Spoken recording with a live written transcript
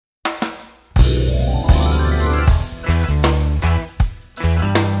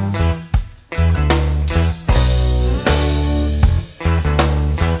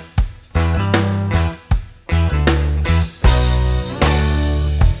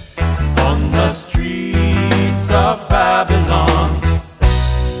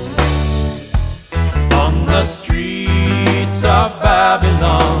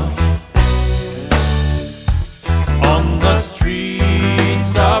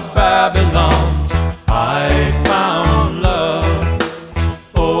Babylon, I found love,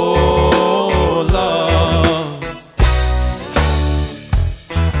 oh love.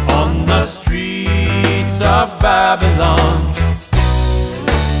 On the streets of Babylon,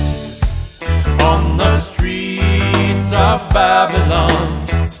 on the streets of Babylon,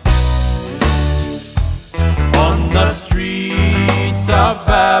 on the streets of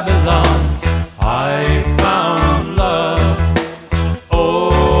Babylon, I found love,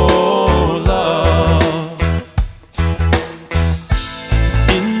 oh love.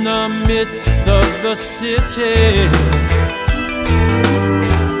 In the midst of the city,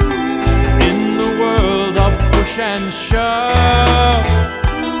 in the world of push and shove,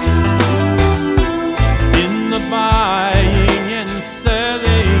 in the buying and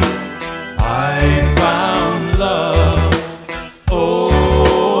selling, I found love,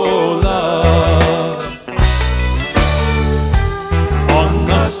 oh love. On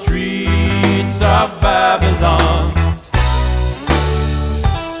the streets of Babylon,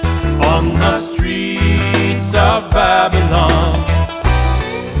 on the streets of Babylon,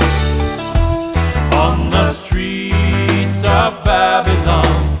 on the streets of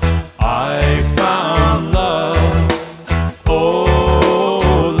Babylon, I found love,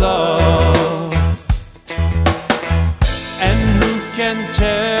 oh love. And who can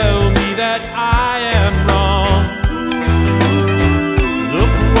tell me that I am wrong?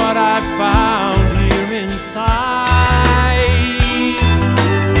 Look what I found here inside.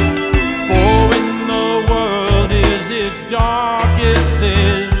 For when the world is its darkest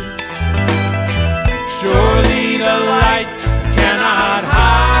then, surely the light cannot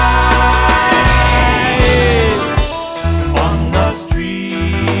hide. On the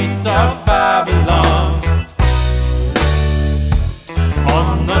streets of Babylon,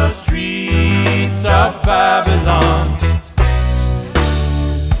 on the streets of Babylon,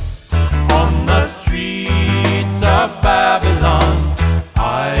 on the streets of Babylon,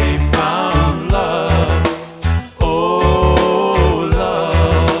 I found love, oh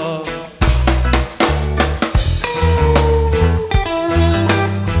love.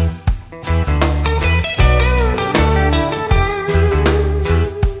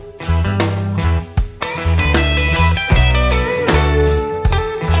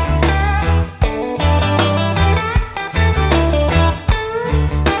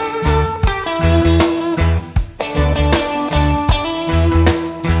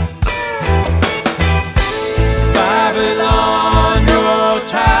 Babylon, your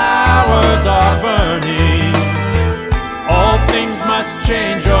towers are burning. All things must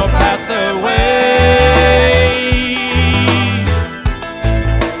change or pass away.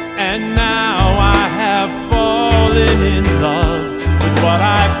 And now I have fallen in love with what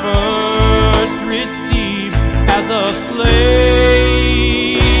I first received as a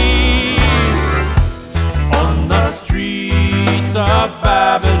slave. On the streets of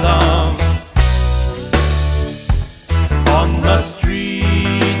Babylon, on the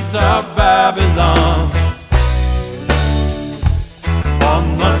streets of Babylon,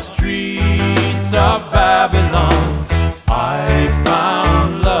 on the streets of Babylon,